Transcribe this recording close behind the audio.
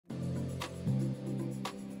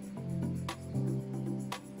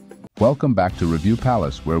Welcome back to Review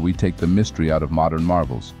Palace, where we take the mystery out of modern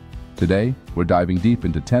marvels. Today, we're diving deep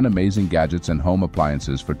into 10 amazing gadgets and home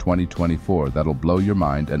appliances for 2024 that'll blow your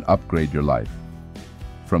mind and upgrade your life.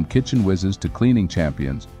 From kitchen whizzes to cleaning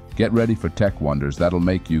champions, get ready for tech wonders that'll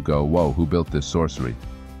make you go, whoa, who built this sorcery?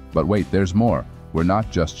 But wait, there's more. We're not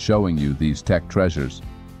just showing you these tech treasures,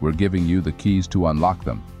 we're giving you the keys to unlock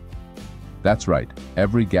them. That's right,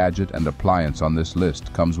 every gadget and appliance on this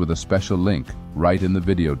list comes with a special link right in the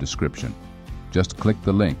video description. Just click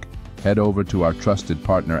the link, head over to our trusted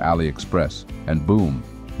partner AliExpress, and boom,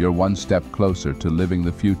 you're one step closer to living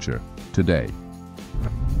the future today.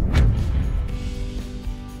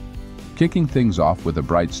 Kicking things off with a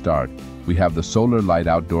bright start, we have the Solar Light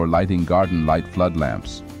Outdoor Lighting Garden Light Flood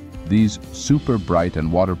Lamps. These super bright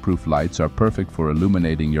and waterproof lights are perfect for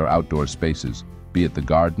illuminating your outdoor spaces, be it the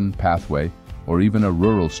garden, pathway, or even a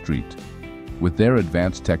rural street. With their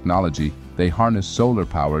advanced technology, they harness solar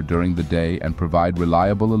power during the day and provide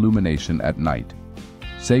reliable illumination at night.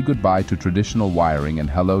 Say goodbye to traditional wiring and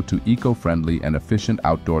hello to eco-friendly and efficient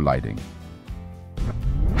outdoor lighting.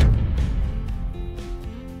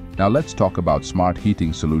 Now let's talk about smart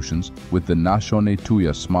heating solutions with the Nashone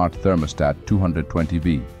Tuya Smart Thermostat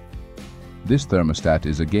 220V. This thermostat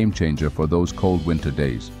is a game changer for those cold winter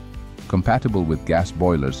days. Compatible with gas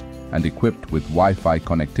boilers and equipped with Wi-Fi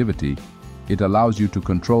connectivity, it allows you to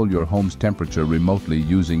control your home's temperature remotely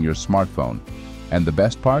using your smartphone. And the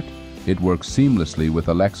best part? It works seamlessly with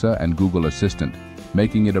Alexa and Google Assistant,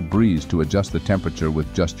 making it a breeze to adjust the temperature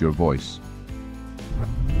with just your voice.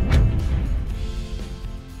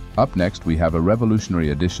 Up next, we have a revolutionary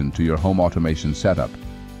addition to your home automation setup,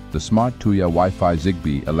 the Smart Tuya Wi-Fi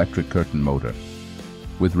Zigbee electric curtain motor.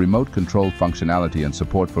 With remote control functionality and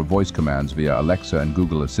support for voice commands via Alexa and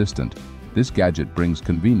Google Assistant, this gadget brings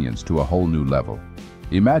convenience to a whole new level.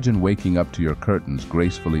 Imagine waking up to your curtains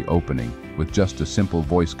gracefully opening with just a simple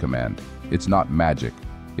voice command. It's not magic,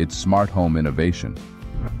 it's smart home innovation.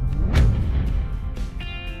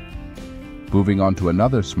 Moving on to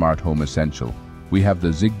another smart home essential, we have the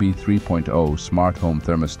Zigbee 3.0 Smart Home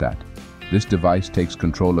Thermostat. This device takes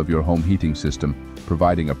control of your home heating system,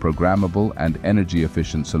 providing a programmable and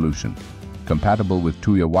energy-efficient solution. Compatible with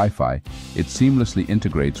Tuya Wi-Fi, it seamlessly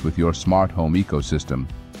integrates with your smart home ecosystem,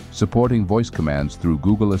 supporting voice commands through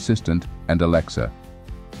Google Assistant and Alexa.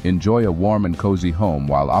 Enjoy a warm and cozy home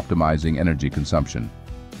while optimizing energy consumption.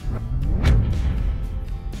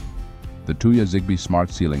 The Tuya Zigbee Smart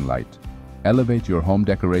Ceiling Light. Elevate your home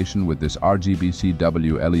decoration with this RGB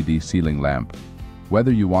LED ceiling lamp.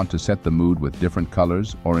 Whether you want to set the mood with different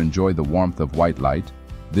colors or enjoy the warmth of white light,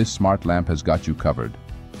 this smart lamp has got you covered.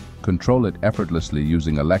 Control it effortlessly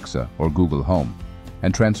using Alexa or Google Home,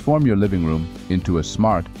 and transform your living room into a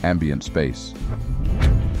smart ambient space.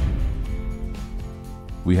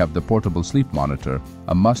 We have the portable sleep monitor,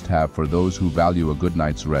 a must-have for those who value a good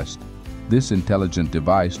night's rest. This intelligent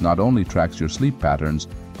device not only tracks your sleep patterns,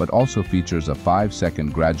 but also features a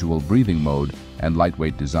 5-second gradual breathing mode and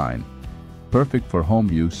lightweight design. Perfect for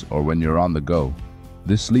home use or when you're on the go.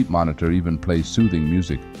 This sleep monitor even plays soothing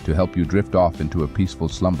music to help you drift off into a peaceful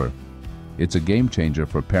slumber. It's a game changer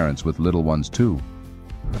for parents with little ones too.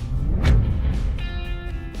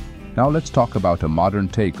 Now let's talk about a modern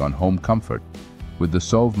take on home comfort with the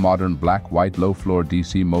SOV Modern Black-White Low-Floor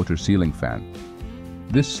DC Motor Ceiling Fan.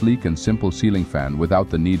 This sleek and simple ceiling fan without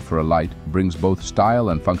the need for a light brings both style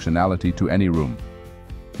and functionality to any room.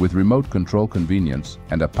 With remote control convenience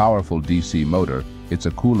and a powerful DC motor, it's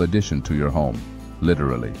a cool addition to your home,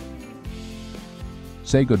 literally.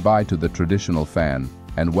 Say goodbye to the traditional fan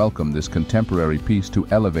and welcome this contemporary piece to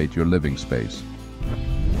elevate your living space.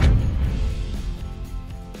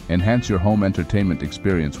 Enhance your home entertainment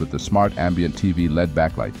experience with the Smart Ambient TV LED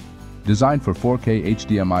backlight. Designed for 4K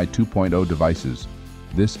HDMI 2.0 devices,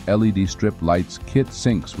 this LED strip lights kit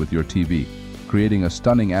syncs with your TV, creating a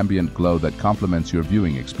stunning ambient glow that complements your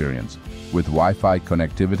viewing experience. With Wi-Fi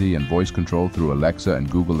connectivity and voice control through Alexa and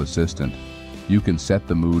Google Assistant, you can set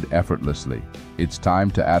the mood effortlessly. It's time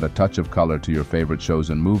to add a touch of color to your favorite shows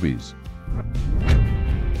and movies.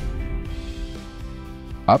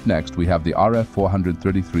 Up next, we have the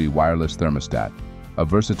RF433 Wireless Thermostat, a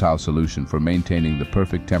versatile solution for maintaining the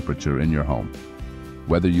perfect temperature in your home.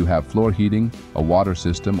 Whether you have floor heating, a water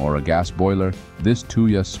system, or a gas boiler, this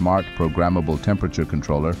Tuya Smart Programmable Temperature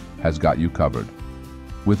Controller has got you covered.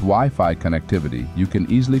 With Wi-Fi connectivity, you can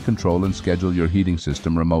easily control and schedule your heating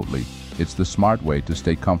system remotely. It's the smart way to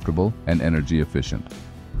stay comfortable and energy efficient.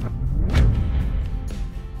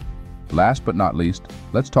 Last but not least,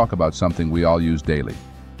 let's talk about something we all use daily,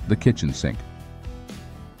 the kitchen sink.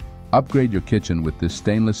 Upgrade your kitchen with this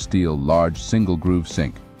stainless steel large single groove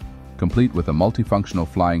sink. complete with a multifunctional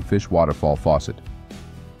flying fish waterfall faucet.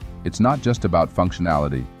 It's not just about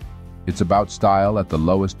functionality, it's about style at the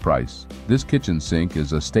lowest price. This kitchen sink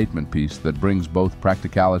is a statement piece that brings both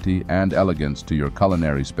practicality and elegance to your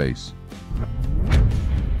culinary space.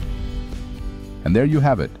 And there you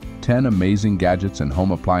have it, 10 amazing gadgets and home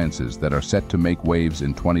appliances that are set to make waves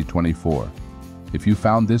in 2024. If you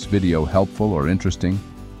found this video helpful or interesting,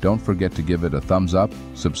 don't forget to give it a thumbs up,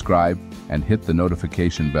 subscribe, and hit the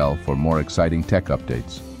notification bell for more exciting tech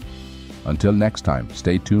updates. Until next time,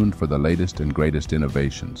 stay tuned for the latest and greatest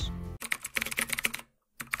innovations.